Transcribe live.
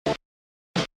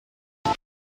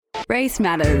Race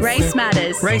matters. Race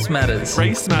matters. Race matters.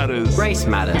 Race matters. Race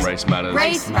matters. Race matters.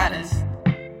 Race matters.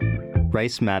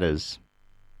 Race matters.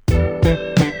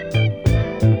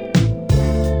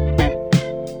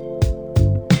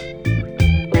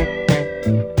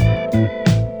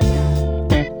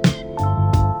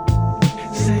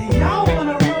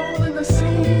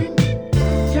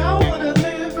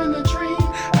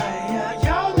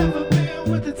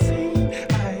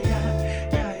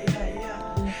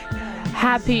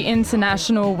 Happy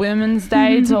International Women's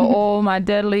Day to all my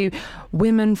deadly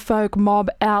women folk mob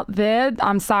out there.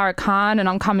 I'm Sara Khan and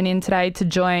I'm coming in today to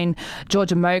join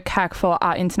Georgia Mokak for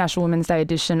our International Women's Day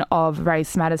edition of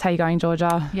Race Matters. How you going,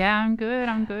 Georgia? Yeah, I'm good.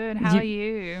 How are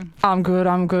you? I'm good.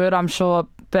 I'm sure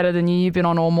better than you. You've been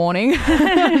on all morning.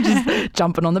 Just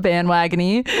jumping on the bandwagon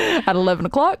here at 11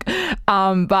 o'clock.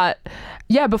 But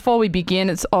yeah, before we begin,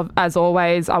 as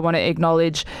always, I want to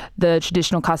acknowledge the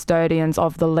traditional custodians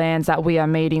of the lands that we are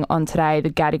meeting on today, the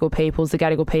Gadigal peoples. The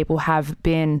Gadigal people have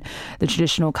been the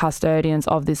traditional custodians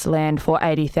of this land for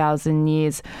 80,000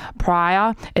 years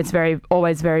prior. It's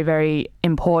always very, very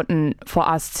important for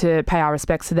us to pay our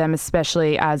respects to them,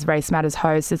 especially as Race Matters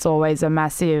hosts. It's always a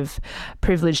massive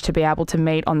privilege to be able to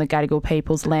meet on the Gadigal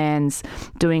people's lands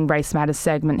doing Race Matters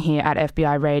segment here at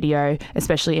FBI Radio,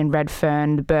 especially in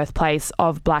Redfern, the birthplace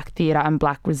of Black theatre and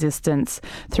Black resistance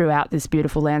throughout this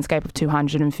beautiful landscape of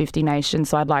 250 nations.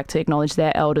 So I'd like to acknowledge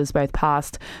their elders, both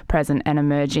past, present and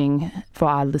emerging, for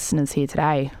our listeners here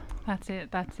today. That's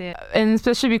it. And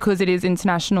especially because it is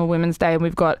International Women's Day and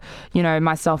we've got,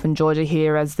 myself and Georgia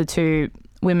here as the two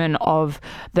women of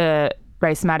the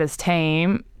Race Matters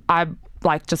team, I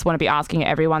just want to be asking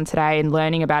everyone today and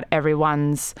learning about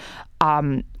everyone's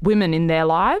women in their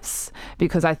lives,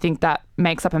 because I think that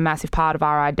makes up a massive part of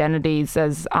our identities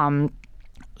as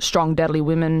strong, deadly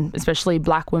women, especially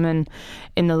Black women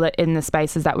in the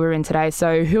spaces that we're in today.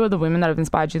 So who are the women that have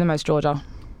inspired you the most, Georgia?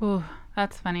 Ooh,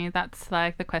 that's funny. That's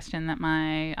like the question that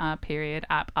my period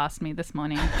app asked me this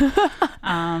morning.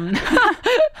 I'm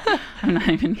not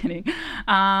even kidding. There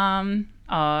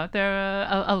are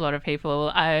a lot of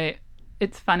people.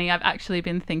 It's funny, I've actually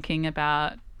been thinking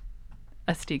about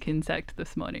a stick insect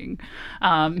this morning.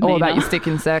 All about your stick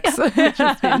insects. Yeah, which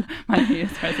has been my New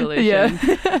Year's resolution.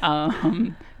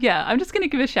 Yeah. I'm just going to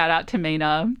give a shout out to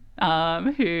Mina,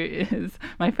 who is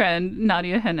my friend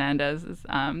Nadia Hernandez's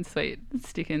sweet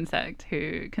stick insect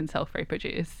who can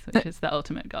self-reproduce, which is the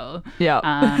ultimate goal.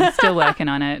 Yeah. Still working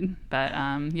on it, but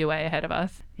you're way ahead of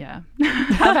us. Yeah.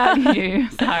 How about you,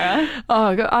 Sarah?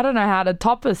 Oh, God, I don't know how to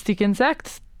top a stick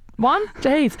insect. One?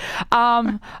 Jeez.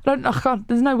 God,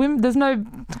 there's no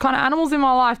kind of animals in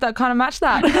my life that kind of match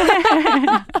that.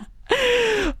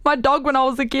 My dog when I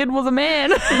was a kid was a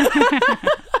man.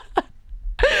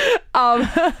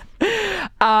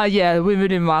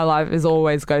 Women in my life is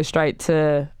always go straight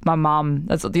to my mum.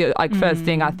 That's the first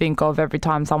thing I think of every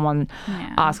time someone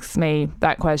asks me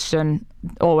that question.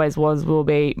 Will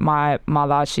be my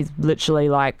mother. She's literally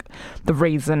like the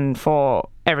reason for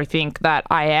everything that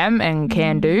I am and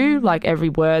can do. Like every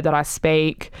word that I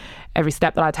speak, every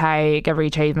step that I take, every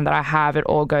achievement that I have, it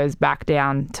all goes back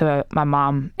down to my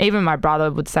mum. Even my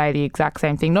brother would say the exact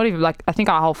same thing. Not even I think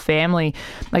our whole family,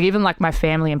 even my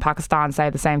family in Pakistan say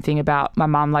the same thing about my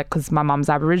mum, because my mum's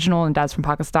Aboriginal and dad's from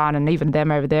Pakistan, and even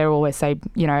them over there always say,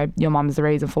 your mum's the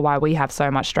reason for why we have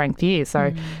so much strength here.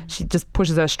 So she just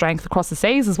pushes her strength across the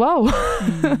seas as well.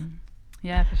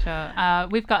 Yeah, for sure.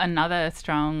 We've got another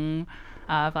strong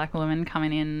Black woman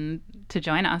coming in to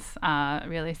join us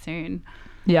really soon.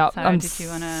 Yeah, so I'm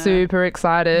super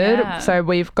excited. Yeah. So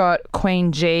we've got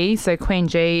Kween G. So Kween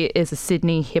G is a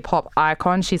Sydney hip-hop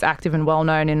icon. She's active and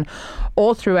well-known in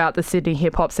all throughout the Sydney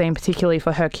hip-hop scene, particularly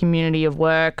for her community of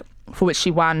work, for which she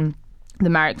won the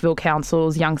Marrickville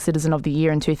Council's Young Citizen of the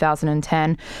Year in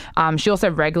 2010. She also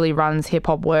regularly runs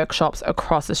hip-hop workshops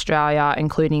across Australia,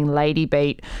 including Lady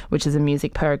Beat, which is a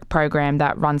music program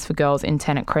that runs for girls in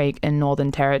Tennant Creek in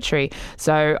Northern Territory.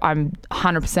 So I'm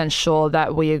 100% sure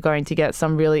that we are going to get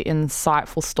some really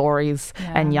insightful stories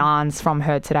and yarns from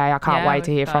her today. I can't wait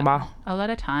to hear from her. A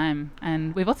lot of time,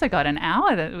 and we've also got an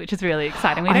hour, which is really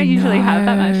exciting. We don't usually have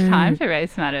that much time for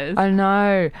Race Matters. I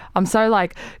know. I'm so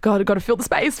God, I've got to fill the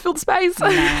space.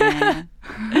 Nah.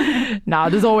 No,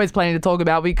 there's always plenty to talk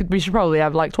about. We should probably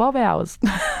have 12 hours.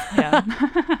 Yeah.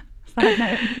 Side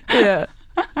note. Yeah.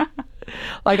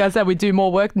 Like I said, we do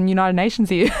more work than United Nations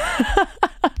here.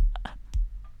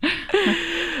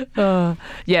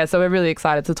 So we're really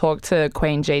excited to talk to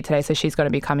Kween G today. So she's going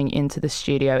to be coming into the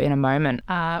studio in a moment.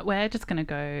 We're just going to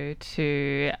go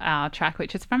to our track,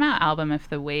 which is from our album of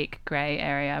the week, Grey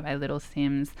Area by Little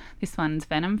Sims. This one's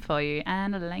Venom for you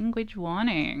and a language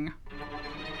warning.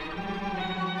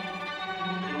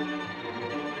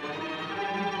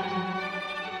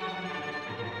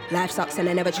 Life sucks and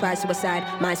I never tried suicide.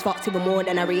 Mine's fucked even more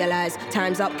than I realize.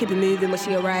 Time's up, keep it moving when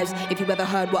she arrives. If you ever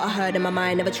heard what I heard in my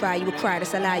mind, never try, you would cry,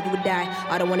 that's a lie, you would die.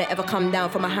 I don't wanna ever come down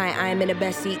from a high, I am in the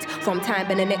best seat. From time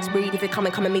and the next breed, if you come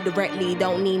at me directly.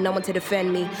 Don't need no one to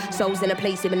defend me. Souls in a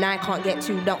place even I can't get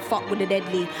to. Don't fuck with the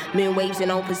deadly. Moon waves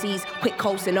and overseas, quick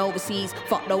coasting overseas.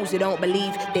 Fuck those who don't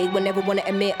believe. They will never wanna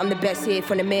admit I'm the best here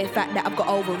from the mere fact that I've got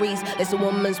ovaries. It's a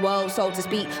woman's world, so to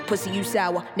speak. Pussy, you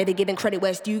sour. Never giving credit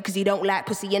where it's due, cause you don't like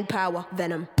pussy in power.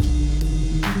 Venom.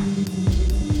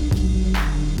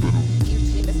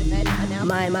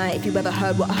 My, if you ever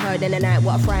heard what I heard in the night,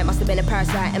 what I fright must have been a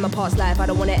parasite in my past life. I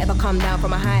don't wanna ever come down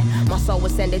from a high. My soul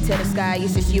was sending to the sky.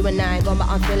 It's just you and I, gone, but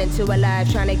I'm feeling too alive.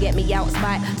 Trying to get me out of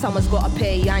spite. Someone's gotta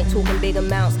pay. I ain't talking big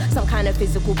amounts. Some kind of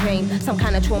physical pain, some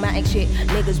kind of traumatic shit.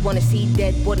 Niggas wanna see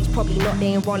dead bodies, probably not.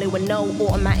 They ain't rolling with no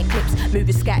automatic clips.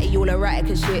 Moving scatty, all erratic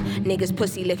and shit. Niggas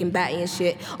pussy looking batty and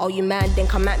shit. Oh, you man, then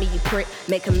come at me, you prick.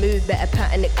 Make a move, better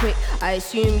pattern it quick. I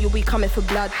assume you'll be coming for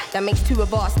blood. That makes two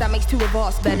of us,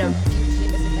 Venom.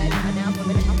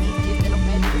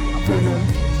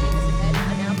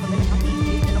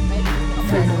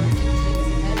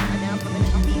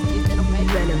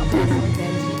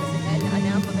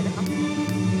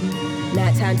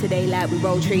 Nighttime today, like we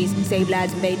roll trees, save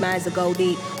lives and made minds that go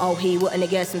deep. Oh, he wouldn't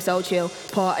guess I'm so chill.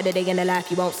 Part of the day in the life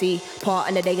you won't see. Part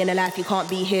of the day in the life you can't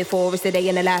be here for. It's the day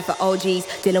in the life of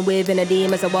OGs. Dealing with inner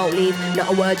demons I won't leave.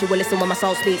 Not a word you will listen when my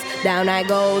soul speaks. Down I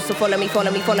go, so follow me.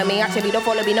 Actually, don't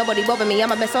follow me, nobody bother me.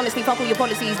 I'm a mess, honestly, fuck all your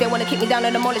policies. They wanna kick me down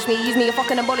and demolish me. Use me and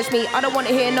fucking abolish me. I don't wanna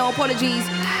hear no apologies.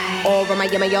 Or am I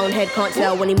in my own head? Can't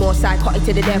tell anymore. Psychotic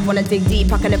to the death. When I dig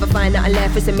deep, I can never find nothing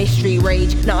left. It's a mystery,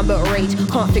 rage, nothing but rage.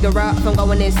 Can't figure out if I'm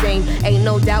going insane. Ain't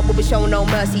no doubt we'll be showing no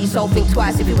mercy. So think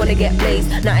twice if you wanna get blazed.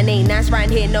 Nothing ain't nice right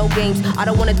here, no games. I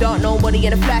don't wanna dart nobody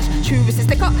in a flash. True is to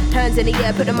stick up, hands in the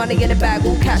air, put the money in the bag.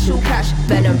 All cash,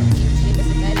 Venom.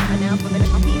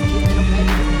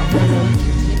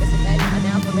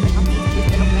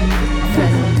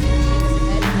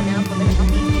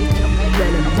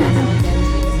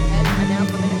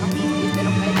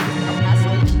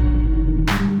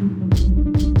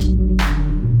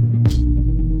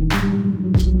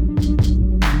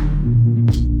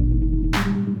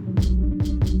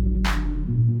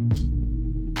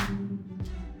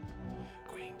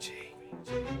 Kween G.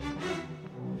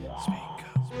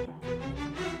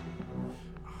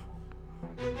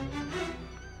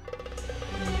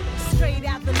 Straight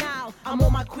out the Nile, I'm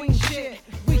on my Queen shit.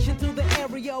 Reaching through the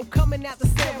aerial, coming out the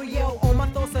stereo. All my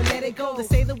thoughts, I let it go. They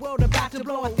say the world about to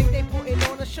blow. I think they putting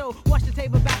on a show. Watch the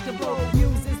table back to blow.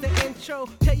 News is the intro.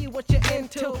 Tell you what you're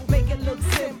into. Make it look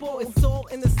simple. It's all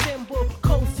in the symbol.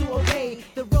 Codes to obey.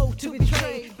 The road to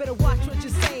betray. Better watch what you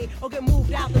say or get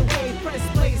moved out the way. Press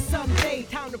play someday.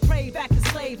 Time to pray. Back to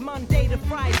slave. Monday to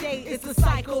Friday. It's a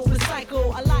cycle.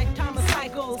 Recycle. A lifetime of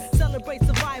cycles. Celebrate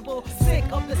survival. Sick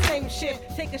of the same shit.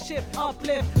 Take a shift.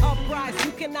 Uplift. Uprise.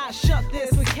 You cannot shut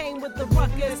this. We came with the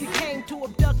ruckus. You came to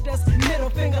abduct us. Middle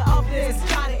finger up this.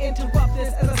 Try to interrupt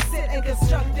this as I sit and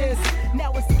construct this.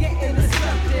 Now it's getting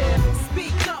destructive.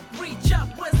 Speak up, reach up,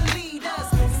 where's the leaders?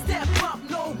 Step up,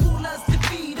 no rulers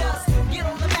defeat us. Get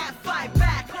on the map, fight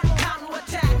back. Counter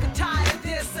attack. I'm tired of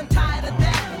this and tired of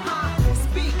that.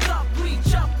 Speak up,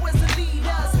 reach up, where's the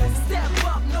leaders? Step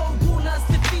up, no rulers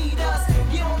defeat us.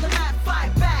 Get on the map,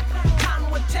 fight back.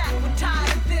 Counter attack. We're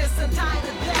tired of this and tired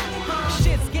of that.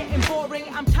 Shit's getting boring.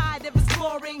 I'm tired of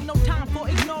exploring. No time for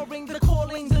ignoring the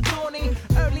calling, the dawning.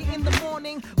 Early in the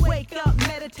morning, wake up,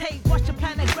 meditate, watch the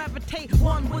planet gravitate.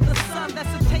 One with the sun,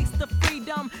 that's a taste of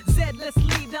freedom. Zed, let's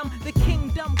lead them. The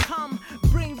kingdom come,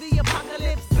 bring the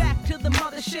apocalypse back to the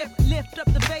mothership. Lift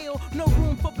up the veil, no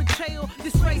room for betrayal.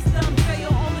 This race done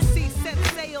fail, on the sea set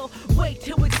sail. Wait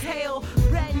till exhale,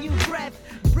 brand new breath,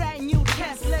 brand new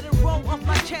test. Let it roll off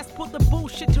my chest, put the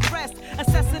bullshit to rest.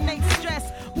 Assassinate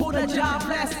stress, put a job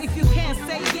less. If you can't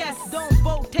say yes, don't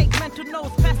vote. Take mental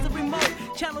notes, pass the remote.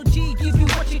 Channel G, give you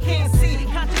what you can't see.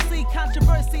 Consciously,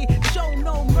 controversy, show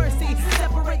no mercy.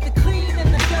 Separate the clean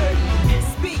and the dirty.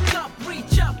 Speak up,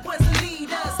 reach up, where's the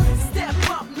leaders? Step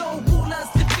up, no rulers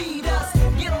defeat us.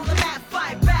 Get on the map,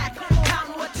 fight back.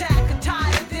 Counter attack, I'm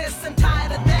tired of this and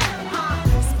tired of that.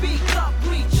 Speak up,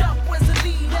 reach up, where's the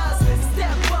leaders?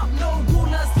 Step up, no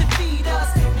rulers defeat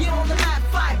us. Get on the map,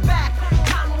 fight back.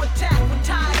 Counter attack, we're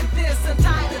tired of this and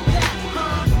tired of that.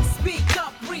 Speak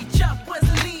up, reach up, where's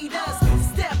the leaders?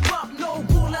 Step up, no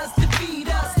rulers defeat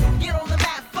us. Get on the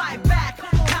map, fight back.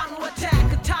 Counter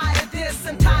attack, I'm tired of this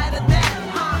and tired of that.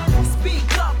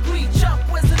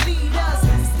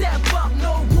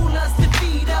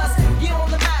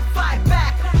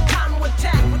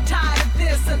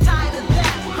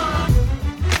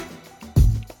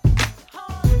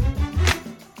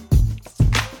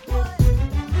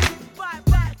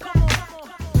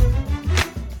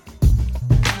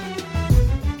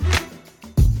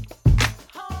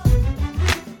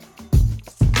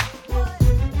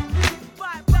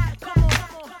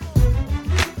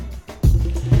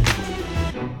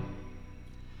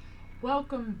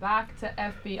 Welcome back to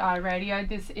FBI Radio.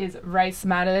 This is Race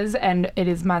Matters, and it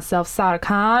is myself, Sara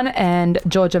Khan, and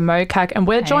Georgia Mokak, and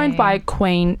we're joined by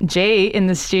Kween G in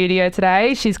the studio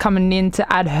today. She's coming in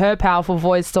to add her powerful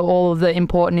voice to all of the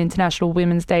important International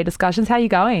Women's Day discussions. How are you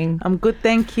going? I'm good,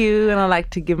 thank you, and I'd like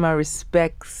to give my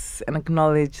respects and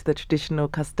acknowledge the traditional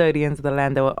custodians of the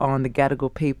land that we're on, the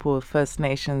Gadigal people, First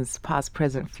Nations, past,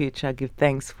 present, future. I give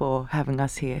thanks for having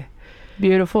us here.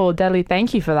 Beautiful, Deli.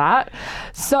 Thank you for that.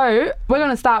 So we're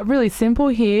going to start really simple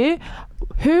here.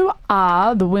 Who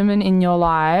are the women in your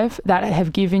life that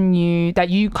have given you,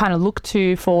 that you kind of look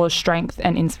to for strength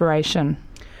and inspiration?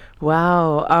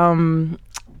 Wow.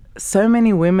 So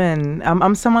many women.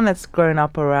 I'm someone that's grown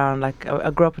up around, like,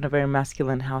 I grew up in a very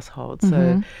masculine household.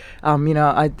 So,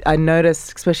 I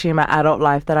noticed, especially in my adult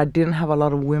life, that I didn't have a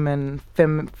lot of women,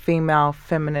 female,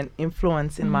 feminine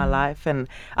influence in my life. And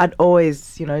I'd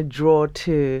always, draw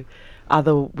to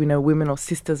other, women or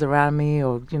sisters around me,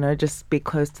 or, just be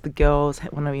close to the girls,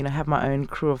 want to, have my own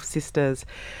crew of sisters.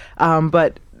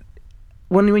 But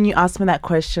when you ask me that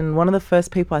question, one of the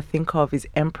first people I think of is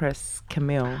Empress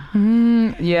Camille.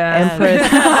 Empress.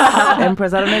 I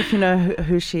don't know if you know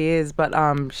who she is, but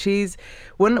she's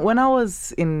when I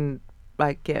was in,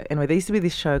 anyway, there used to be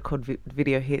this show called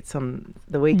Video Hits on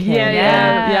the weekend.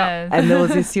 Yeah. And there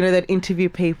was this, they'd interview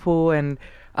people, and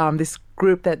this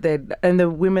group and the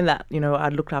women that,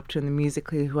 I'd looked up to in the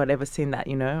musically who I'd ever seen that,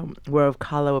 were of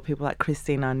colour, were people like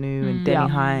Christine Anu and Demi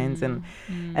Hines.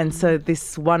 And so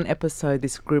this one episode,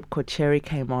 this group called Cherry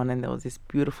came on, and there was this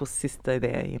beautiful sister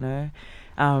there,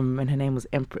 and her name was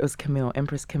Empress Camille.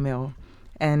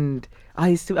 And I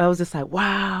was just like,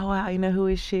 wow, who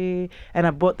is she? And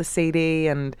I bought the CD,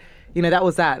 and that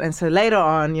was that. And so later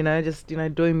on, just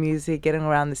doing music, getting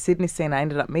around the Sydney scene, I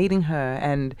ended up meeting her,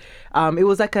 and it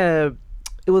was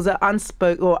an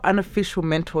unspoken or unofficial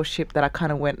mentorship that I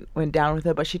kind of went down with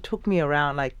her. But she took me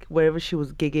around, like, wherever she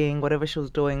was gigging, whatever she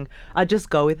was doing, I'd just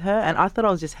go with her. And I thought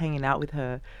I was just hanging out with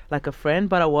her like a friend,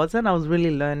 but I wasn't. I was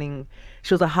really learning.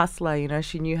 She was a hustler,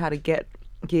 she knew how to get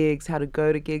gigs, how to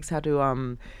go to gigs, how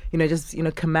to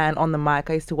command on the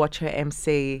mic. I used to watch her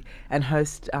MC and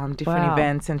host different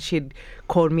events, and she'd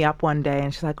called me up one day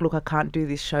and she's like, look, I can't do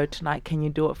this show tonight, can you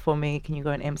do it for me? Can you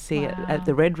go and MC at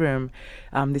the Red Room,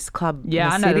 this club in the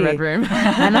I know city? the Red Room.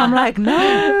 And I'm like, no,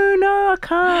 I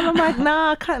can't. I'm like,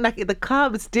 nah, I can't. Like, the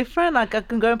club, it's different. Like, I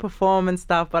can go and perform and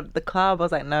stuff, but the club, I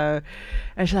was like, no.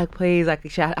 And she's like, please.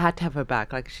 Like, I had to have her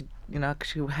back. Like, she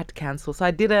had to cancel. So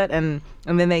I did it, and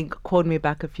then they called me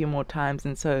back a few more times.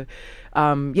 And so,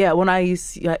 when I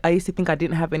used to think I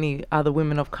didn't have any other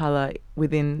women of colour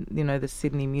within, the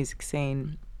Sydney music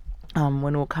scene when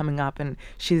we were coming up, and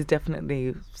she's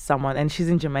definitely someone, and she's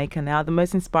in Jamaica now. The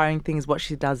most inspiring thing is what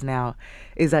she does now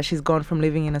is that she's gone from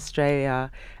living in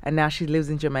Australia, and now she lives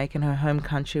in Jamaica, in her home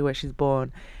country where she's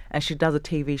born. And she does a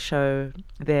TV show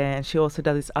there, and she also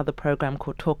does this other program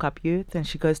called Talk Up Youth, and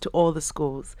she goes to all the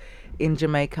schools in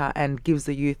Jamaica and gives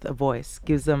the youth a voice,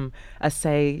 gives them a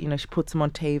say. She puts them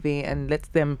on TV and lets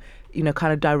them,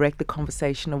 kind of direct the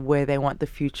conversation of where they want the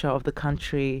future of the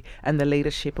country and the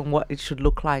leadership and what it should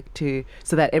look like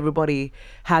so that everybody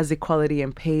has equality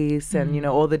and peace and,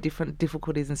 all the different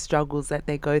difficulties and struggles that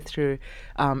they go through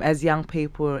as young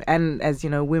people and as,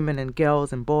 women and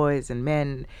girls and boys and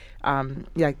men.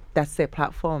 That's their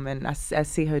platform, and I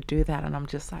see her do that, and I'm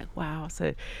just like, wow.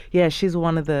 So she's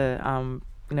one of the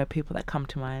people that come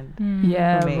to mind for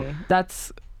me.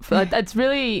 That's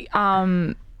really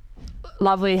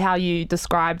lovely how you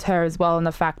described her as well, and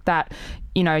the fact that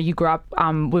you grew up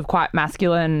with quite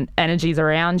masculine energies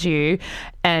around you,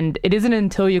 and it isn't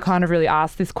until you kind of really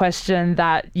ask this question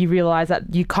that you realise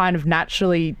that you kind of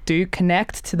naturally do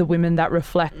connect to the women that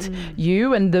reflect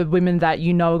you and the women that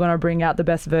are going to bring out the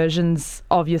best versions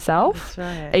of yourself. That's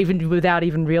right. Even without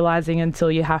even realising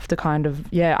until you have to kind of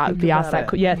be asked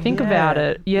that. Think about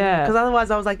it. Because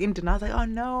otherwise I was like in denial. I was like, oh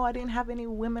no, I didn't have any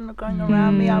women going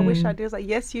around me. I wish I did. It's like,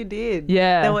 yes, you did.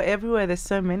 Yeah. They were everywhere. There's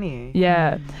so many.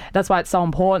 Yeah. That's why it's so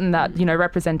important that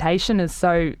representation is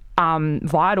so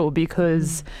vital,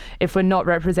 because if we're not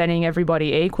representing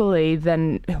everybody equally,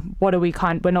 then we're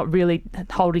not really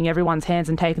holding everyone's hands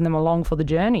and taking them along for the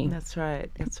journey. That's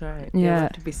right. Yeah. They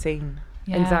want to be seen.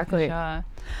 Yeah, exactly. For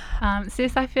sure.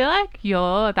 Sis, I feel like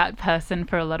you're that person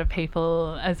for a lot of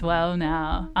people as well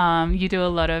now. You do a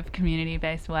lot of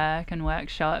community-based work and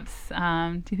workshops. Do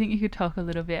you think you could talk a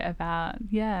little bit about,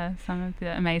 some of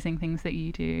the amazing things that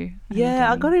you do?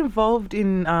 Yeah, I got involved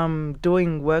in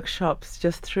doing workshops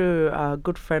just through a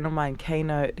good friend of mine,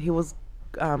 Keynote. He was,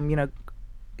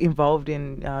 involved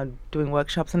in doing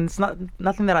workshops, and it's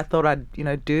nothing that I thought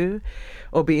I'd do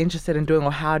or be interested in doing,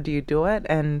 or how do you do it.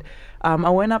 And I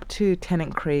went up to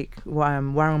Tennant Creek,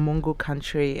 Warramungu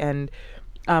country, and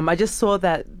I just saw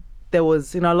that there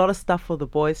was, a lot of stuff for the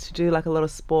boys to do, like a lot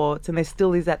of sports, and there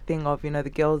still is that thing of,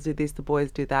 the girls do this, the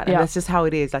boys do that, and that's just how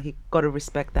it is. Like, you got to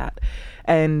respect that.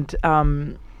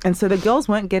 And so the girls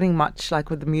weren't getting much, like,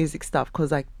 with the music stuff,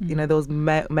 because, like, there was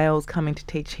males coming to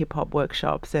teach hip-hop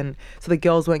workshops, and so the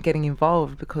girls weren't getting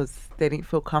involved because they didn't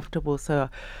feel comfortable. So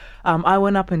I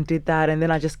went up and did that, and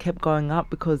then I just kept going up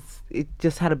because it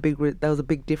just had there was a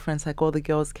big difference. Like, all the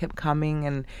girls kept coming,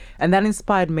 and that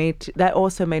inspired me. That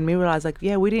also made me realize, like,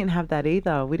 yeah, we didn't have that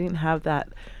either. We didn't have that,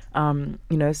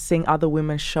 seeing other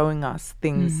women showing us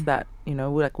things that, we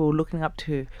were looking up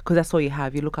to, because that's all you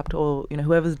have. You look up to all,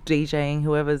 whoever's DJing,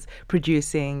 whoever's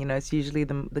producing, it's usually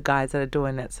the guys that are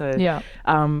doing it. So,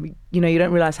 you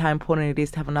don't realize how important it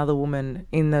is to have another woman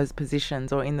in those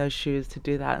positions or in those shoes to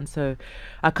do that. And so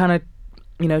I kind of,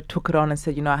 took it on and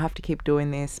said, I have to keep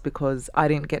doing this because I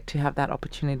didn't get to have that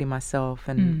opportunity myself.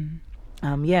 And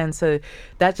and so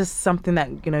that's just something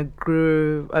that,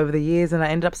 grew over the years, and I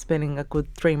ended up spending a good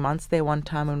 3 months there one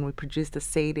time when we produced a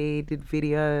CD, did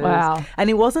videos. Wow.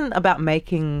 And it wasn't about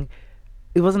becoming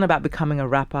a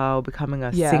rapper or becoming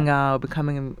a singer or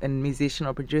becoming a musician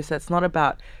or producer. It's not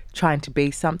about trying to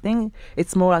be something.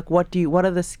 It's more like, what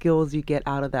are the skills you get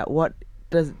out of that? What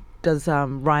does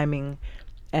rhyming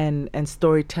and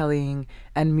storytelling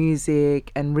and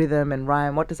music and rhythm and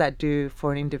rhyme, what does that do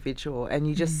for an individual? And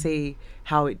you just see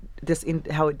how it does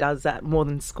that more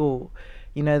than school.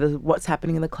 What's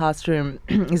happening in the classroom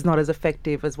is not as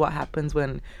effective as what happens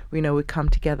when we come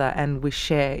together and we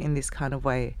share in this kind of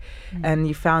way. And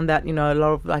you found that a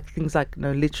lot of like things like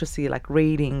literacy, like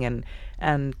reading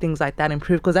and things like that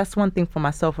improved, because that's one thing for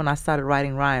myself. When I started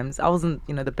writing rhymes, I wasn't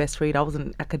the best reader, I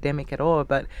wasn't academic at all,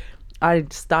 but I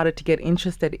started to get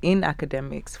interested in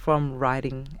academics from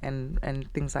writing and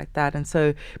things like that. And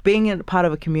so being a part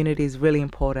of a community is really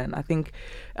important. I think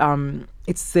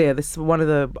it's there. This is one of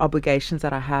the obligations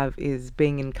that I have, is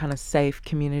being in kind of safe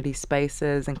community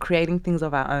spaces and creating things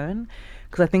of our own.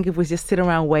 Because I think if we just sit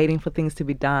around waiting for things to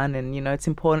be done, and, it's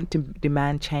important to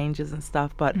demand changes and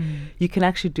stuff, but you can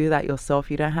actually do that yourself.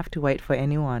 You don't have to wait for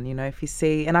anyone. If you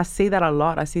see, and I see that a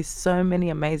lot. I see so many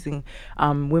amazing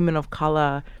women of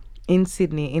colour in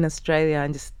Sydney, in Australia,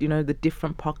 and just, the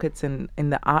different pockets and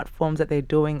the art forms that they're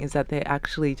doing, is that they're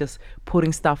actually just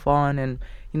putting stuff on and,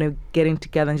 getting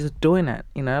together and just doing it,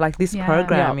 like this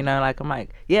program, like I'm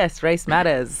like, yes, race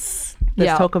matters.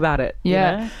 Let's talk about it.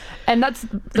 Yeah. And that's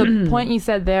the point you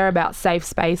said there about safe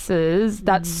spaces.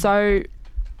 That's so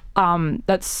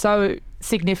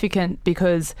significant,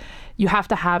 because you have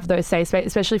to have those safe spaces,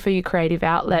 especially for your creative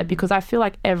outlet, because I feel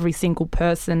like every single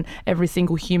person, every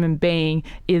single human being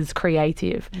is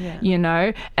creative,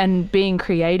 and being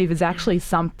creative is actually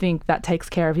something that takes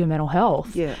care of your mental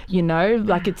health.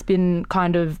 Like, it's been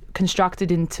kind of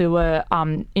constructed into a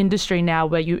industry now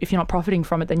where if you're not profiting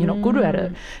from it, then you're not good at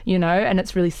it, and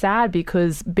it's really sad,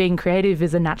 because being creative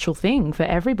is a natural thing for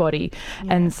everybody.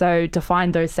 And so to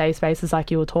find those safe spaces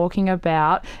like you were talking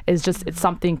about is just, it's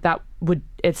something that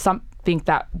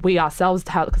we ourselves,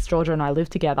 because Georgia and I live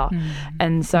together,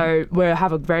 and so we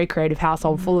have a very creative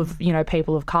household full of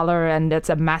people of colour, and it's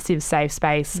a massive safe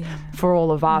space for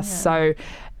all of us. So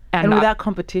and without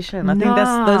competition, I think those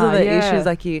are the issues.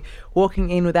 Like, you walking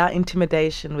in without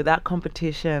intimidation, without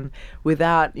competition,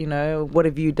 without what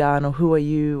have you done, or who are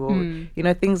you,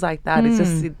 or things like that. It's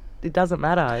just it doesn't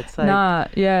matter. It's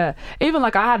like even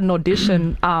like I had an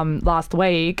audition last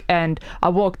week, and I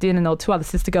walked in and there were 2 other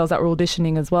sister girls that were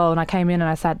auditioning as well, and I came in and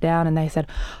I sat down and they said,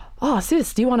 oh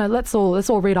sis, do you want to let's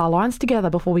all read our lines together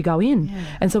before we go in.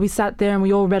 And so we sat there and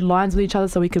we all read lines with each other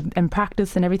so we could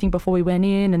practice and everything before we went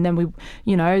in, and then we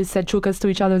said chukas to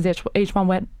each other as each one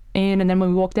went in, and then when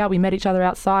we walked out we met each other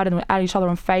outside and we added each other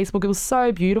on Facebook. It was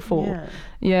so beautiful. And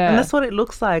that's what it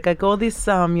looks like all this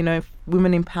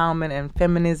women empowerment and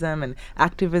feminism and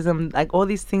activism, like all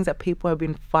these things that people have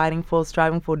been fighting for,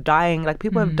 striving for, dying, like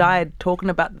people have died talking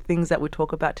about the things that we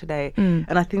talk about today.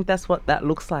 And I think that's what that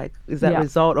looks like, is that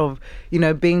result of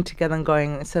being together and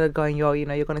going, instead of going, you're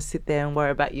going to sit there and worry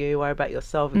about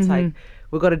yourself, it's like,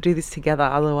 we've got to do this together,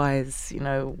 otherwise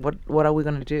what are we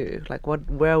going to do, like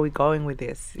where are we going with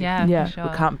this? For sure.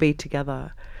 We can't be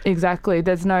together. Exactly.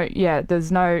 There's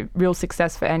no real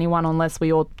success for anyone unless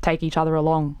we all take each other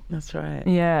along. That's right.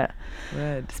 Yeah.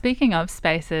 Right. Speaking of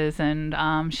spaces and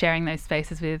sharing those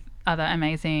spaces with other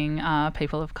amazing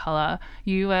people of colour,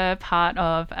 you were part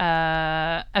of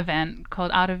an event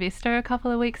called Art of Vista a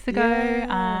couple of weeks ago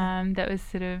that was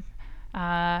sort of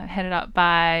headed up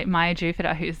by Maya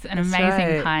Jupiter, who's an amazing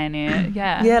right. pioneer.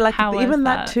 Yeah. Yeah, like How was even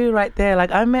that too right there.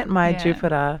 Like I met Maya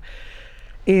Jupiter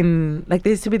in, like, there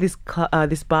used to be this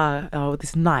this bar,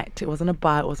 this night. It wasn't a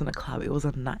bar, it wasn't a club, it was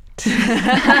a night.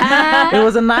 It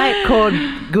was a night called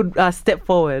Step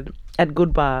Forward at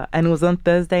Good Bar, and it was on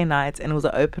Thursday nights, and it was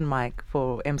an open mic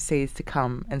for MCs to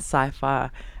come and cypher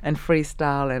and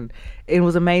freestyle, and it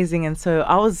was amazing. And so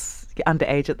I was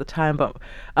underage at the time, but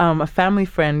a family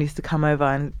friend used to come over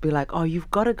and be like, oh, you've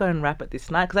got to go and rap at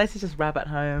this night, because I used to just rap at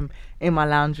home in my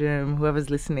lounge room, whoever's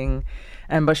listening.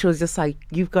 But she was just like,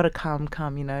 you've got to come,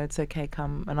 you know, it's okay,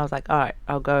 come. And I was like, all right,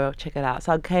 I'll go check it out.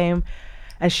 So I came,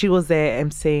 and she was there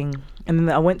emceeing, and then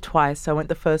I went twice. So I went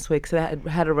the first week, so they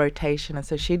had a rotation, and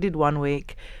so she did 1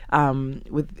 week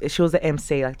she was the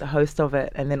MC, like the host of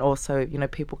it, and then also, you know,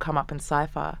 people come up and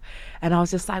cypher. And I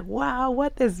was just like, wow,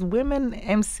 what, there's women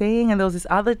emceeing. And there was this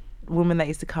other woman that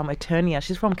used to come, Eternia.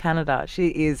 She's from Canada. She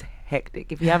is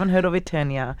hectic. If you haven't heard of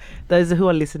Eternia, those who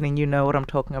are listening, you know what I'm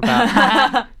talking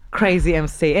about. Crazy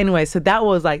MC. Anyway, so that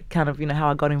was like kind of, you know, how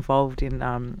I got involved in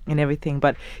everything.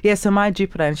 But yeah, so Maya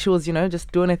Jupiter, and she was, you know,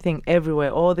 just doing her thing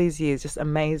everywhere all these years, just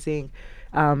amazing.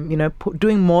 You know,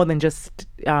 doing more than just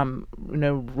you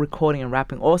know, recording and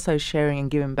rapping, also sharing and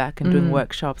giving back and doing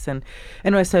workshops. And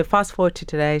anyway, so fast forward to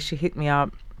today, she hit me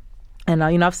up. And,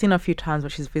 you know, I've seen her a few times when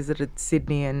she's visited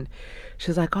Sydney, and she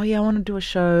was like, oh, yeah, I want to do a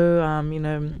show, you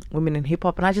know, women in hip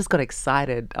hop. And I just got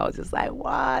excited. I was just like,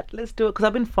 what? Let's do it. Because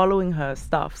I've been following her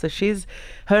stuff. So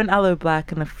her and Aloe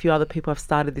Black and a few other people have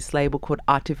started this label called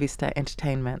Artivista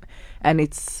Entertainment. And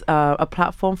it's a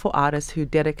platform for artists who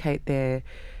dedicate their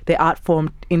art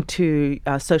form into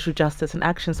social justice and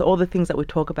action. So all the things that we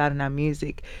talk about in our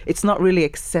music, it's not really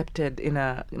accepted in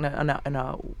a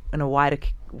wider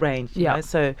range. You know?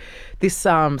 So this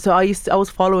so I was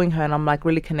following her, and I'm like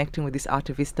really connecting with this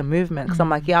Artivista movement, because I'm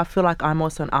like, yeah, I feel like I'm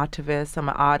also an artivist. I'm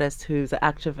an artist who's an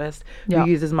activist who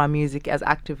uses my music as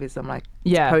activism, like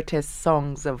protest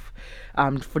songs of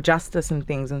for justice and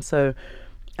things. And so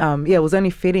it was only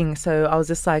fitting. So I was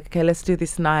just like, okay, let's do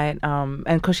this night. And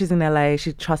because she's in LA,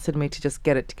 she trusted me to just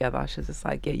get it together. She was just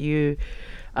like,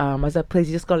 I was like, please,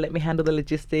 you just got to let me handle the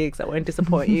logistics. I won't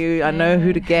disappoint you. I know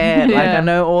who to get. Like, I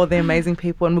know all the amazing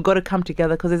people, and we've got to come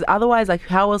together, because otherwise, like,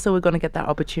 how else are we going to get that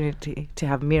opportunity to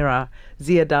have Mira,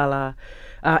 Zia Dalla,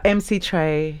 MC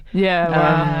Trey,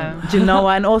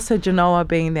 Genoa, and also Genoa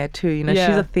being there too. You know,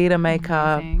 she's a theatre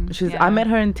maker. I met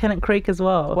her in Tennant Creek as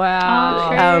well. Wow.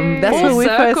 That's where we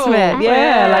first met.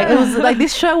 Yeah, like it was like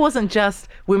this show wasn't just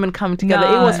women coming together.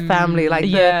 It was family. Like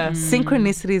the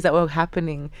synchronicities that were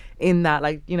happening in that.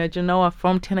 Like, you know, Genoa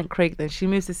from Tennant Creek, then she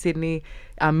moves to Sydney,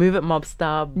 Move It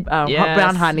Mobstar, Hot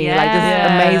Brown Honey, like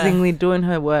just amazingly doing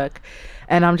her work.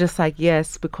 And I'm just like,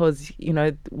 yes, because, you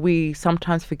know, we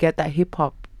sometimes forget that hip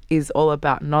hop is all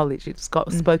about knowledge. It's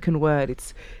got spoken word.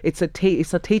 It's a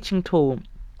teaching tool.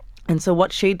 And so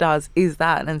what she does is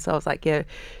that. And so I was like, yeah,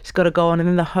 she's got to go on. And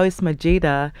then the host,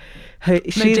 Majida,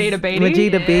 Majida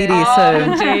Beatty.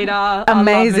 Majida,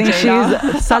 amazing.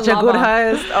 She's such a good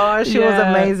host. Oh, she was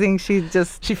amazing. She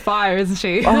fires, isn't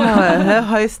she? Her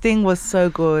hosting was so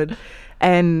good.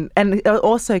 And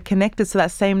also connected to that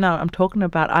same night I'm talking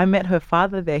about, I met her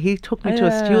father there. He took me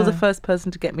to he was the first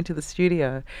person to get me to the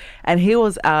studio, and he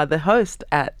was the host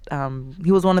at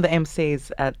he was one of the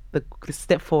MCs at the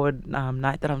Step Forward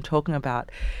night that I'm talking about.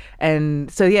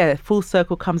 And so full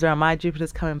circle comes around. Maya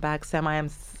Jupiter's coming back. Sam I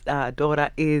Am's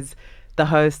daughter is the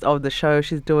host of the show.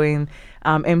 She's doing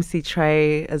MC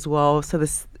Trey as well. So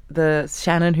the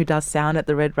Shannon, who does sound at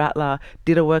the Red Rattler,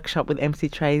 did a workshop with MC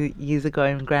Trey years ago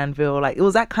in Granville. Like, it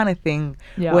was that kind of thing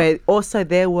where also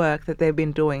their work that they've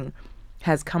been doing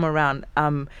has come around.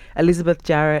 Elizabeth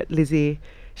Jarrett, Lizzie,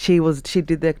 she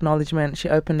did the acknowledgement. She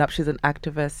opened up. She's an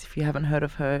activist. If you haven't heard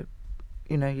of her,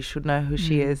 you know, you should know who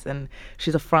she is. And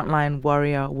she's a frontline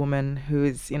warrior woman who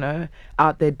is, you know,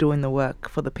 out there doing the work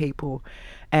for the people.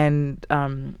 And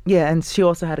and she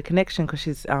also had a connection because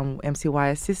she's MC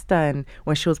Wyer's sister, and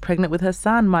when she was pregnant with her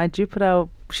son, Maya Jupiter,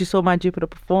 she saw Maya Jupiter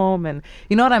perform, and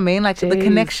you know what I mean, like the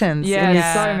connections in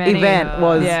this event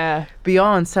was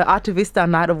beyond. So Artivista,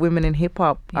 Night of Women in Hip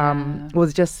Hop,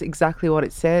 was just exactly what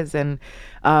it says, and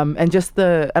just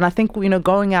and I think, you know,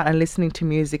 going out and listening to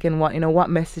music and what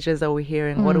messages are we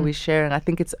hearing, what are we sharing? I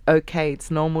think it's okay,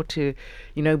 it's normal to,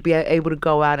 you know, be able to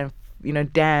go out and, you know,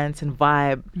 dance and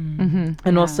vibe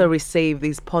and also receive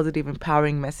these positive,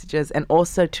 empowering messages, and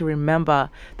also to remember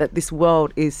that this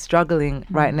world is struggling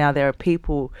right now. There are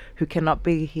people who cannot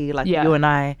be here like you and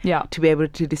I to be able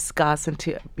to discuss and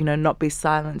to, you know, not be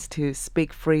silenced, to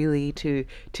speak freely, to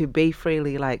be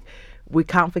freely. Like, we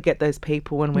can't forget those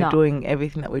people when we're doing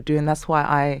everything that we're doing. That's why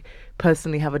I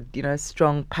personally have a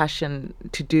strong passion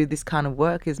to do this kind of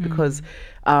work, is because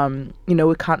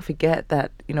we can't forget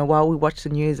that while we watch the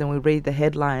news and we read the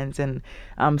headlines and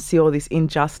see all this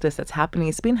injustice that's happening,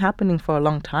 it's been happening for a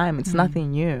long time. It's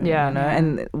nothing new,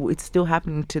 and it's still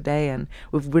happening today, and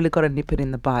we've really got to nip it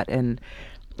in the bud. And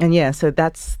so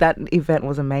that event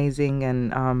was amazing,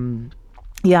 and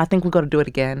I think we've got to do it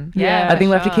again. Yeah, I think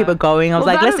we have to keep it going. I was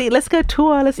like, let's go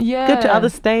tour. Let's go to other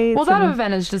states. Well, that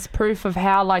event is just proof of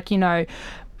how,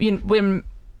 when,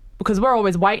 because we're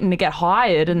always waiting to get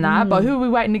hired and that, but who are we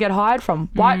waiting to get hired from?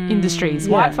 White industries,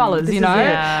 white fellas,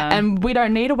 and we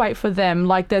don't need to wait for them.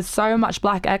 Like, there's so much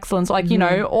black excellence. Like,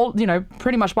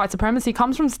 pretty much white supremacy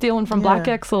comes from stealing from black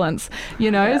excellence,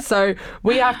 so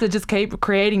we have to just keep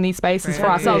creating these spaces for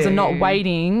ourselves and not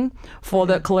waiting for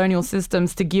the colonial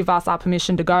systems to give us our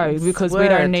permission to go, because we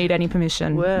don't need any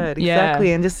permission.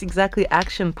 Exactly. And just exactly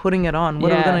action, putting it on.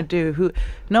 What are we going to do?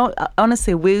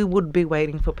 Honestly, we would be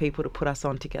waiting for people to put us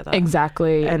on together.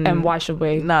 Exactly. And why should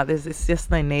we? No, it's just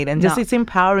no need. And it's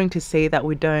empowering to see that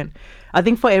we don't. I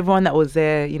think for everyone that was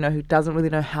there, who doesn't really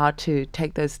know how to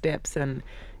take those steps and,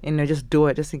 just do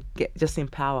it, just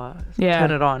empower,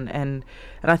 turn it on. And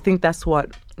I think that's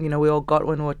what, we all got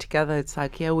when we were together. It's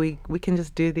like, we can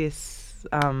just do this.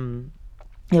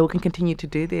 We can continue to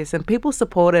do this. And people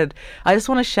supported. I just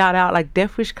want to shout out,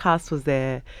 Deaf Wish Cast was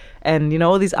there, and,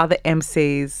 all these other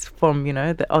MCs from,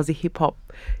 the Aussie hip hop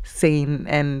scene.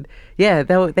 And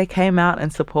they came out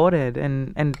and supported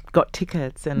and got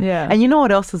tickets. And you know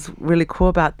what else is really cool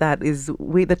about that is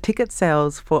the ticket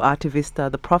sales for Arte Vista,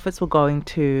 the profits were going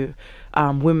to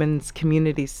women's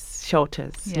community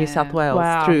shelters, New South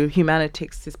Wales, through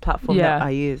Humanitics, this platform that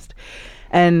I used.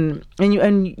 And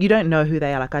you don't know who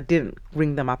they are. I didn't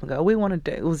ring them up and go, we want to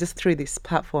do it. It was just through this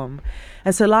platform.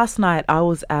 And so last night I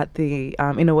was at the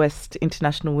Inner West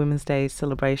International Women's Day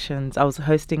celebrations. I was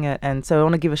hosting it. And so I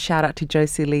want to give a shout out to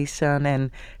Josie Leeson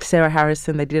and Sarah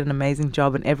Harrison. They did an amazing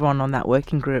job, and everyone on that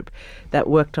working group that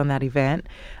worked on that event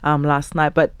last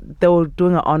night. But they were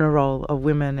doing an honour roll of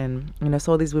women, and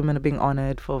so all these women are being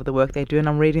honoured for the work they do. And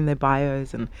I'm reading their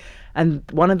bios, and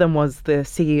one of them was the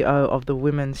CEO of the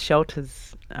Women's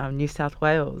Shelters, New South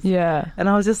Wales. Yeah. And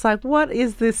I was just like, what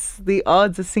is this, the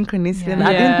odds of synchronicity? And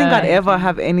I didn't think I'd ever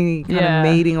have any kind of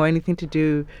meeting or anything to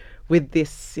do with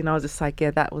this. I was just like,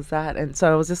 that was that. And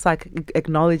so I was just like,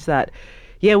 acknowledge that,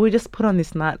 we just put on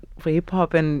this night for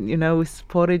hip-hop, and, we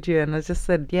supported you. And I just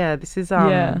said, this is...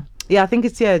 I think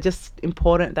it's just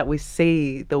important that we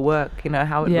see the work,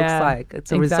 how it looks like.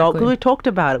 It's a result. We talked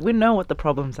about it. We know what the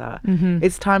problems are.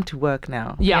 It's time to work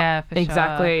now. Yeah, for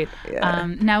exactly. Sure.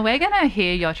 Now we're going to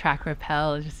hear your track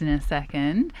Repel just in a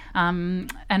second.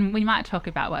 And we might talk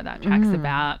about what that track's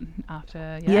about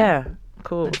after. Yeah,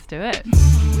 cool. Let's do it.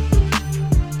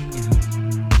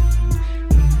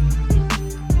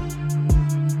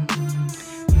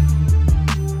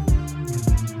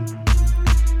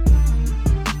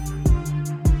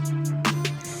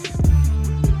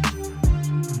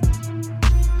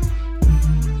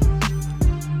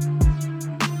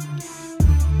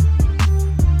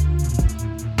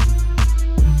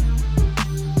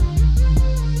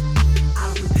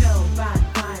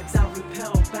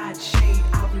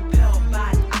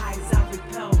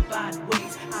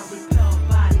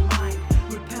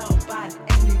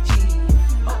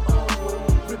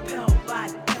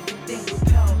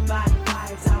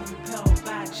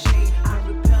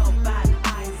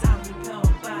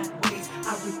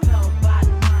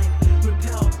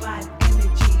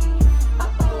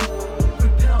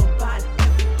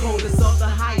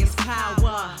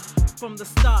 From the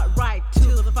start right to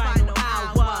the final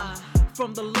hour,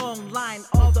 from the long line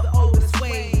of the oldest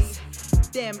ways,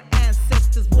 them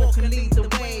ancestors walk and lead the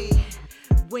way.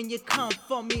 When you come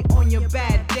for me on your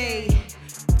bad day,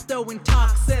 throwing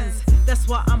toxins, that's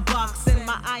why I'm boxing.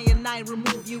 My iron eye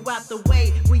remove you out the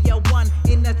way. We are one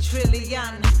in a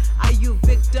trillion. Are you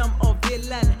victim or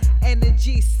villain?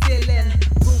 Energy stealing,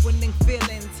 ruining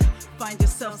feelings. Find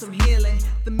yourself some healing.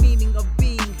 The meaning of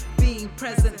being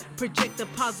present. Project the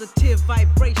positive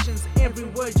vibrations. Every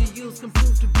word you use can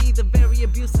prove to be the very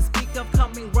abuse to speak of,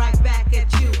 coming right back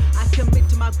at you. I commit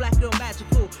to my black girl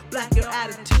magical, black girl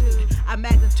attitude. I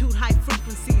magnitude high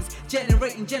frequencies,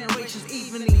 generating generations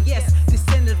evenly. Yes,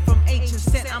 descended from ancient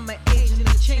scent. I'm an agent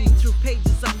of change through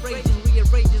pages. I'm raging,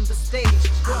 rearranging the stage.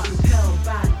 I repel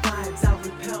bad vibes. I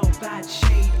repel bad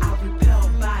shade. I repel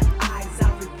bad eyes.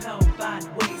 I repel bad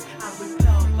ways. I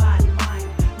repel bad mind.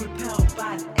 Repel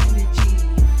bad energy.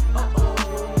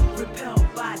 Repel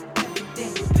bad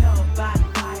everything. Repel bad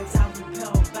vibes. I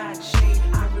repel bad shade.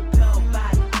 I repel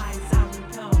bad eyes. I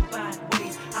repel bad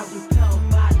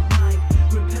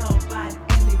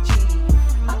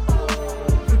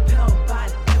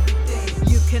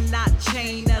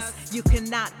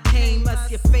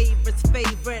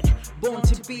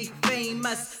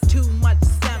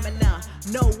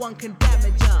no one can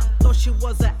damage her. Thought she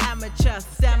was an amateur,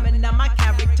 stamina my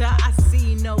character. I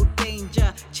see no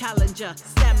danger, challenger,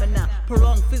 stamina.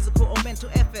 Prolonged physical or mental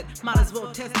effort, might as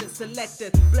well test it,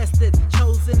 selected, blessed it,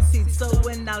 chosen, seed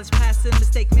sowing, knowledge passing,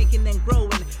 mistake making and growing.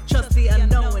 Trust the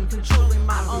unknown, controlling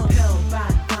my own. I repel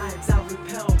bad vibes, I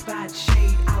repel bad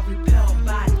shade, I repel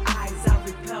bad eyes, I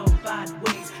repel bad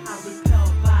ways, I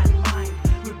repel bad mind,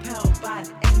 repel bad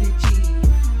energy.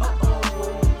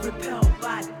 Repel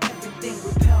bad everything,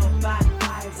 repel bad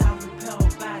vibes, I repel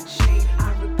bad shade,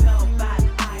 I repel bad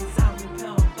eyes, I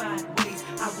repel bad ways,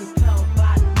 I repel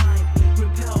bad mind,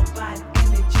 repel bad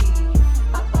energy.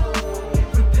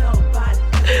 Repel bad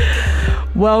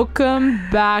everything. Welcome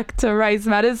back to Race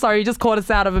Matters. Sorry, you just caught us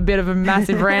out of a bit of a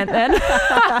massive rant then.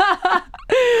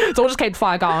 So we'll just keep the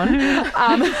fire going.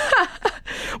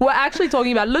 We're actually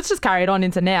talking about, let's just carry it on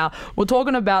into now. We're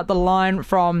talking about the line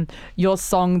from your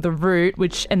song, The Root,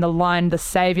 which, and the line, the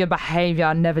saviour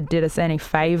behaviour never did us any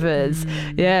favours.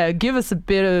 Yeah, give us a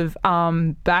bit of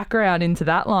background into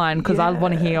that line, because I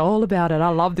want to hear all about it. I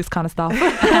love this kind of stuff.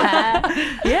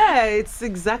 Yeah, it's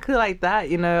exactly like that.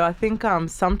 You know, I think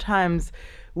sometimes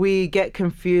we get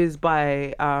confused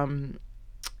by,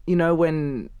 you know,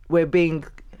 when we're being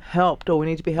helped or we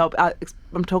need to be helped.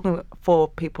 I'm talking for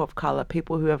people of colour,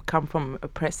 people who have come from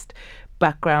oppressed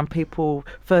background, people,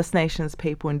 First Nations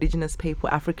people, Indigenous people,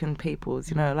 African peoples,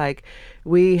 you know, like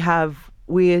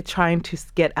we're trying to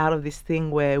get out of this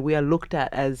thing where we are looked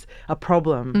at as a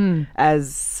problem,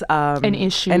 as an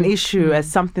issue, as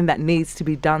something that needs to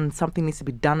be done, something needs to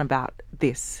be done about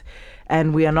this.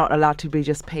 And we are not allowed to be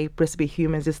just papers, to be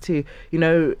humans, just to, you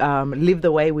know, live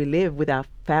the way we live with our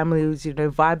families, you know,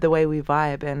 vibe the way we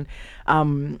vibe. And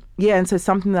and so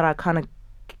something that I kind of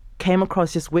came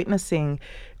across just witnessing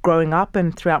growing up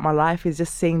and throughout my life is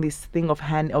just seeing this thing of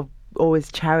always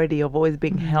charity, of always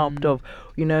being helped, of,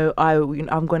 you know,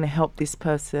 I'm going to help this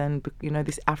person, you know,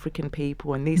 these African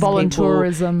people and these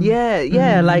volunteerism.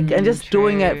 People. Like, and just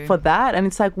doing it for that. And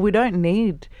it's like, we don't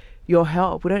need your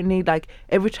help. We don't need, like,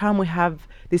 every time we have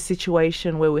this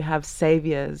situation where we have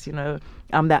saviors, you know,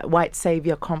 that white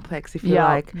savior complex, if you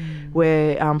like,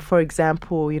 where, for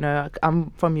example, you know, I'm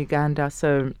from Uganda,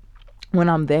 so when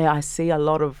I'm there, I see a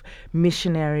lot of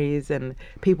missionaries and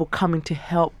people coming to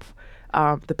help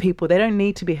the people. They don't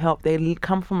need to be helped. They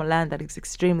come from a land that is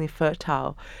extremely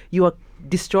fertile. You are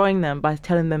destroying them by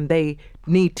telling them they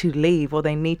need to leave or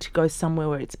they need to go somewhere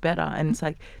where it's better. And it's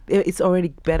like, it's already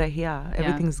better here.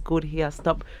 Everything's good here.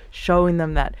 Stop showing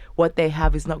them that what they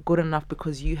have is not good enough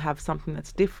because you have something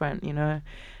that's different, you know.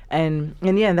 And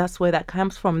that's where that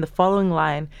comes from. The following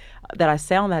line that I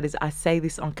say on that is, I say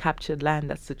this on captured land.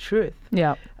 That's the truth.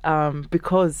 Yeah.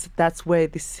 Because that's where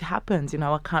this happens. You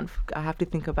know, I have to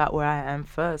think about where I am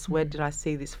first. Where did I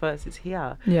see this first? It's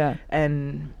here. Yeah.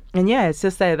 And it's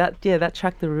just that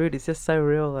track, The Root, is just so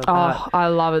real. I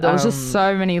love it. There was just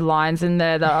so many lines in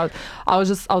there that I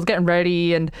was getting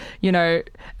ready, and you know,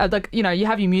 like, you know, you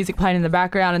have your music playing in the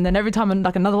background, and then every time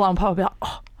like another line pop up, I'll be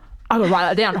like, I gotta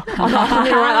write that down. I'm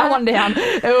gonna write that one down.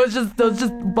 There was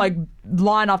just like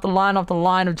line after line after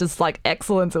line of just like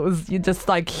excellence. You're just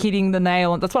like hitting the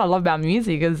nail. And that's what I love about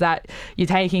music, is that you're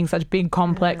taking such big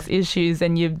complex issues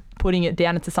and you're putting it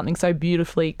down into something so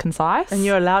beautifully concise. And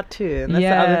you're allowed to. And that's the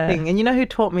other thing. And you know who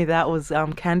taught me that was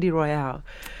Candy Royale.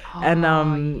 You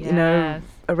know,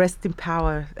 rest in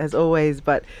power as always.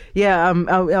 But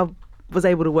I was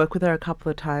able to work with her a couple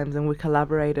of times and we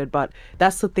collaborated. But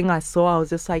that's the thing I saw. I was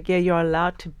just like, you're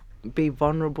allowed to be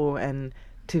vulnerable and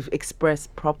to express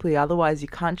properly. Otherwise, you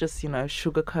can't just, you know,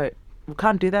 sugarcoat. We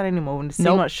can't do that anymore. When you see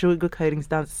what sugarcoating's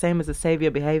done, it's the same as the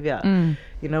saviour behaviour.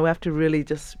 You know, we have to really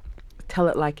just tell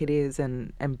it like it is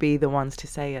and be the ones to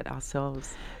say it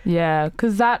ourselves. Yeah,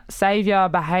 because that saviour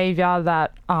behaviour,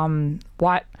 that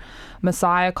white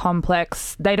messiah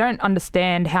complex, they don't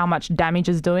understand how much damage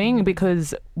it's doing,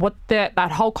 because what that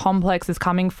whole complex is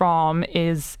coming from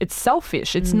is, it's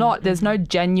selfish. It's not, there's no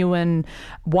genuine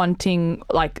wanting,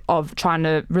 like, of trying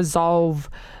to resolve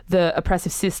the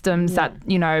oppressive systems that,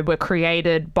 you know, were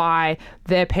created by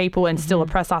their people and still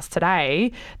oppress us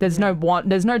today. There's no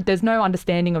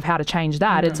understanding of how to change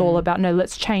that. It's all about, no,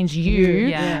 let's change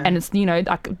you. And it's, you know,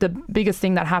 like the biggest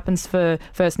thing that happens for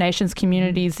First Nations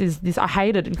communities is this. I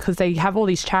hate it because they have all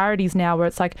these charities now where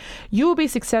it's like, you will be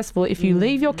successful if you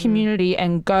leave your community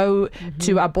and go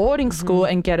to a boarding school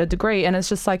and get a degree. And it's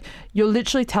just like, you're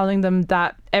literally telling them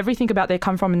that everything about their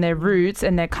come from and their roots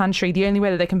and their country, the only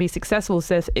way that they can be successful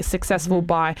is successful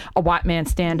by a white man's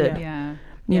standard.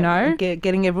 you know?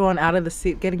 Getting everyone out of the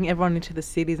city, getting everyone into the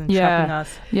cities and Yeah. trapping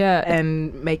us. Yeah.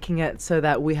 And making it so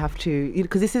that we have to,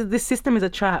 because this system is a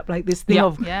trap, like this thing Yeah.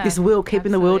 of Yeah, this wheel,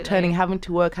 keeping the wheel absolutely. turning, having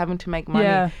to work, having to make money,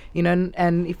 Yeah. you know,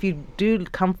 and if you do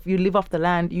you live off the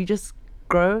land, you just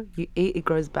grow, you eat, it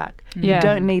grows back. Yeah. You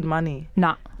don't need money.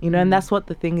 Nah. You know, and that's what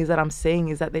the thing is that I'm seeing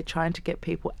is that they're trying to get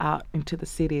people out into the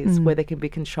cities where they can be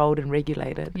controlled and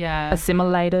regulated. Yeah.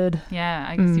 Assimilated. Yeah,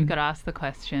 I guess you've got to ask the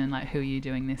question, like, who are you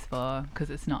doing this for? Because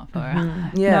it's not for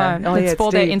us. Yeah. No, Oh, it's yeah,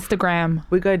 for their deep. Instagram.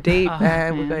 We go deep,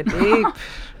 Oh, we go man. deep.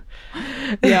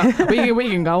 Yeah, we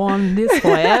can go on this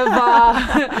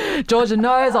forever. Georgia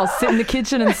knows I'll sit in the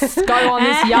kitchen and go on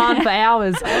this yarn for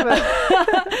hours.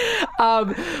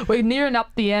 We're nearing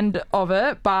up the end of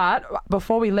it, but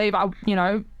before we leave,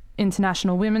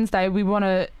 International Women's Day, we want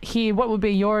to hear what would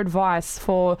be your advice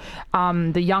for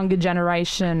the younger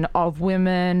generation of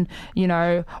women,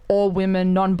 all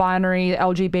women, non-binary,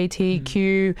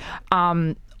 LGBTQ,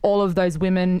 all of those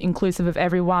women, inclusive of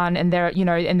everyone, and they're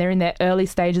in their early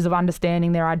stages of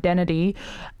understanding their identity,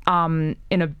 in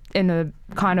a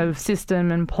kind of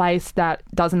system and place that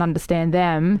doesn't understand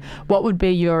them. What would be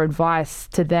your advice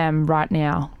to them right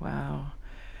now? Wow.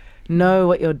 Know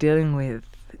what you're dealing with.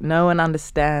 Know and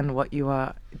understand what you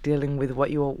are dealing with,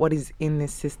 what is in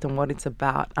this system, what it's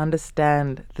about.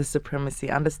 Understand the supremacy,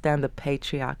 understand the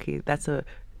patriarchy. That's a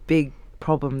big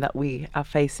problem that we are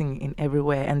facing in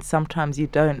everywhere, and sometimes you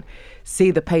don't see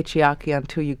the patriarchy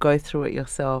until you go through it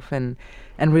yourself and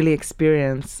really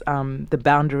experience the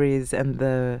boundaries and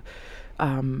the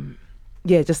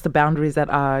just the boundaries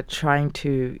that are trying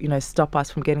to stop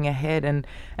us from getting ahead,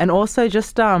 and also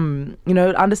just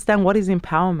understand what is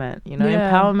empowerment.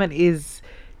 Empowerment is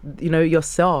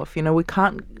yourself.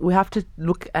 We have to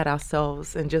look at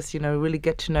ourselves and just really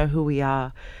get to know who we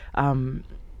are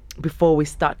before we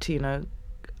start to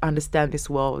understand this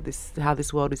world, how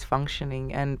this world is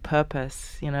functioning, and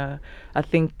purpose. I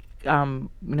think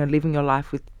living your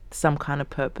life with some kind of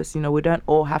purpose. We don't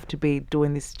all have to be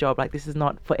doing this job. Like, this is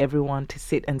not for everyone to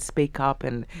sit and speak up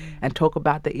and talk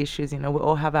about the issues. We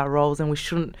all have our roles, and we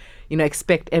shouldn't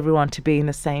expect everyone to be in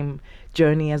the same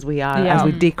journey as we are, as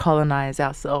we decolonize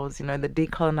ourselves. The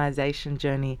decolonization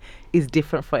journey is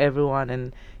different for everyone,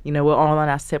 and we're all on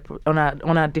our separate, on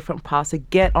our different paths. So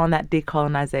get on that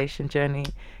decolonization journey.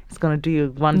 It's going to do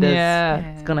you wonders.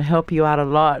 It's going to help you out a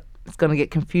lot. It's going to get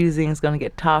confusing. It's going to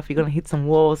get tough. You're going to hit some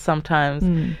walls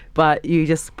sometimes, but you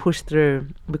just push through,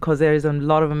 because there is a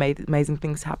lot of amazing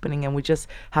things happening, and we just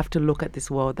have to look at this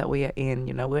world that we are in.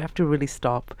 We have to really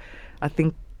stop. I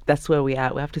think that's where we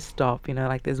are. We have to stop.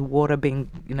 Like, there's water being,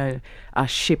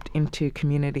 shipped into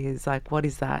communities. Like, what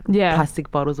is that? Yeah.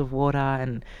 Plastic bottles of water,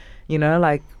 and,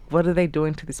 like, what are they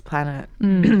doing to this planet?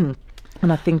 And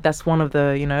I think that's one of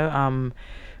the,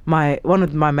 one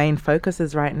of my main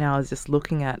focuses right now is just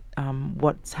looking at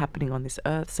what's happening on this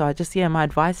earth. So I just, my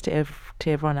advice to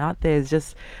everyone out there is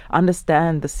just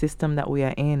understand the system that we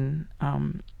are in,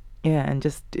 and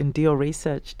just do your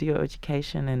research, do your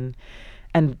education,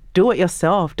 and do it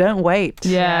yourself. Don't wait.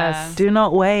 Yes. Do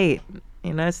not wait.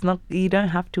 It's not, you don't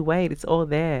have to wait. It's all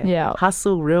there. Yeah.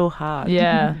 Hustle real hard.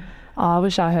 Yeah. Oh, I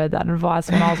wish I heard that advice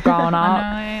when I was growing up.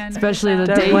 I know Especially the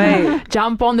Don't wait.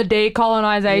 jump on the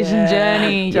decolonization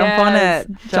journey. Jump on it.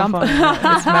 Jump on it.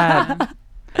 It's mad.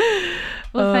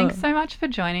 Well, thanks so much for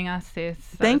joining us, sis.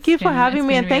 Thank you for having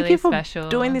me, and thank you for special.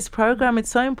 doing this program. It's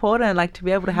so important, like, to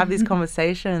be able to have these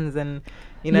conversations, and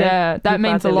that people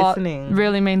means out there a lot. listening.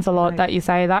 Really means a lot Like- that you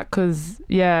say that, because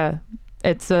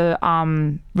it's a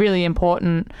really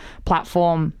important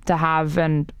platform to have,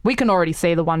 and we can already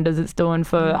see the wonders it's doing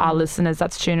for our listeners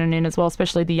that's tuning in as well,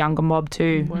 especially the younger mob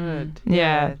too. Word.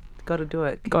 Yeah. Got to do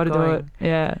it. Keep Got to do going. it.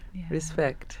 Yeah.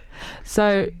 Respect.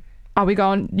 So, are we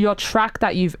going? Your track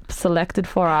that you've selected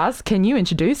for us, can you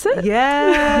introduce it?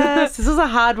 Yes. This was a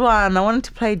hard one. I wanted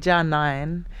to play Jar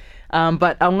 9.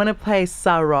 But I'm going to play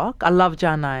Sara Rock. I love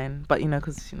Jar 9, but,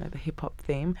 because, the hip-hop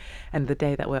theme and the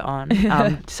day that we're on.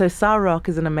 So Sara Rock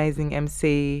is an amazing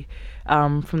MC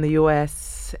from the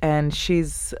US, and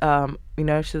she's,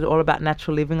 she's all about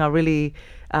natural living. I really,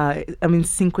 I'm in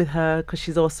sync with her, because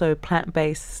she's also a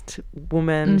plant-based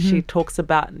woman. She talks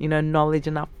about, knowledge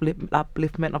and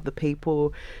upliftment of the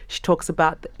people. She talks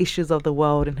about the issues of the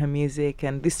world in her music,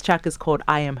 and this track is called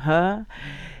I Am Her.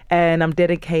 And I'm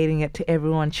dedicating it to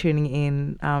everyone tuning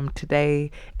in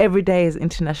today. Every day is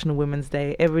International Women's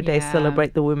Day. Every day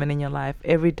celebrate the women in your life.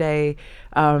 Every day,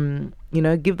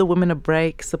 give the women a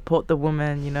break, support the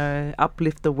woman,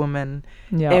 uplift the woman.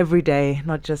 Every day,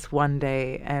 not just one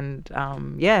day. And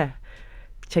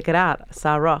check it out,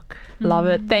 Sara Rock. Love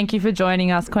it. Thank you for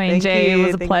joining us, Kween G. It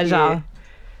was a Thank pleasure.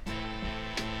 you.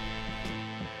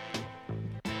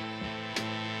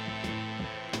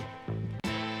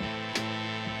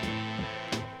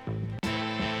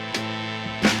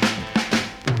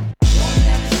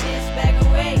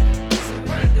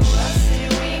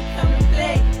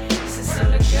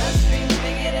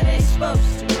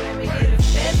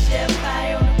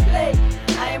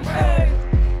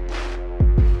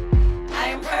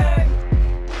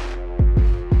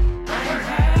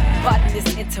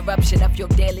 interruption of your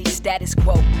daily status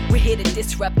quo. We're here to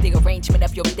disrupt the arrangement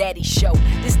of your daddy's show.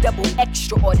 This double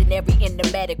extraordinary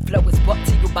enigmatic flow is brought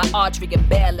to you by Audrey and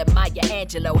Bell and Maya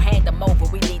Angelou. Hand them over,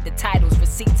 we need the titles,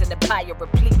 receipts, and the pyre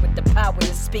replete with the power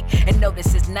to speak. And no,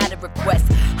 this is not a request.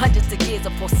 Hundreds of years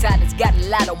of full silence, got a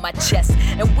lot on my chest.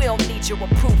 And we don't need your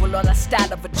approval on our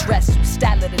style of address.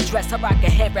 Style of the dress, I rock a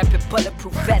head wrap and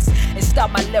bulletproof vest. And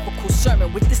start my lyrical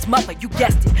sermon with this mother, you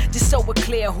guessed it. Just so we're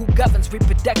clear who governs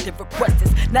reproductive requests.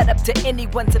 It's not up to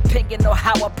anyone's opinion or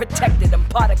how I'm protected. I'm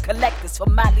part of collectors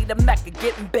from Mali to Mecca,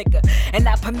 getting bigger. And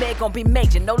our premiere gon' be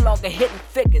major, no longer hitting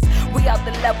figures. We out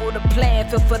the level to plan,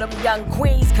 feel for them young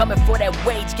queens coming for that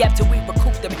wage gap till we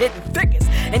recoup them hidden figures.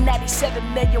 And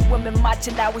 97 million women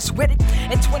marching, I was with it.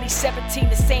 In 2017,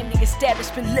 the same the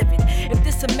establishment living. If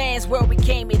this a man's world, we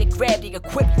came here to grab the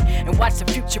equipment and watch the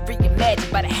future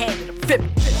reimagined by the hand of the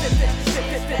fifth.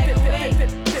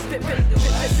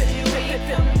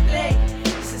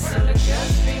 This is all the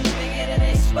girls dream bigger than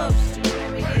they supposed to.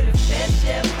 And we get a fair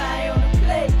share pie on the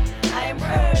plate. I am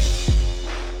heard.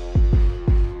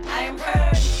 I am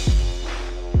heard.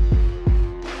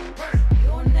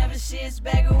 You will never see us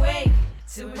back away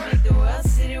till we make the world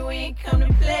city we ain't come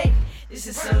to play. This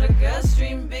is all the girls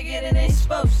dream bigger than they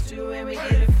supposed to. And we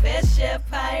get a fair share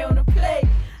pie on the plate.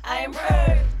 I am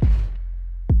heard.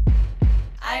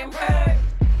 I am heard.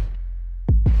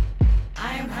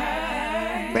 I am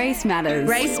heard. Race matters.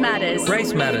 Race matters.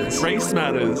 Race matters. Race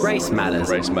matters. Race matters.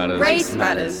 Race matters. Race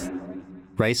matters.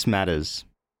 Race matters.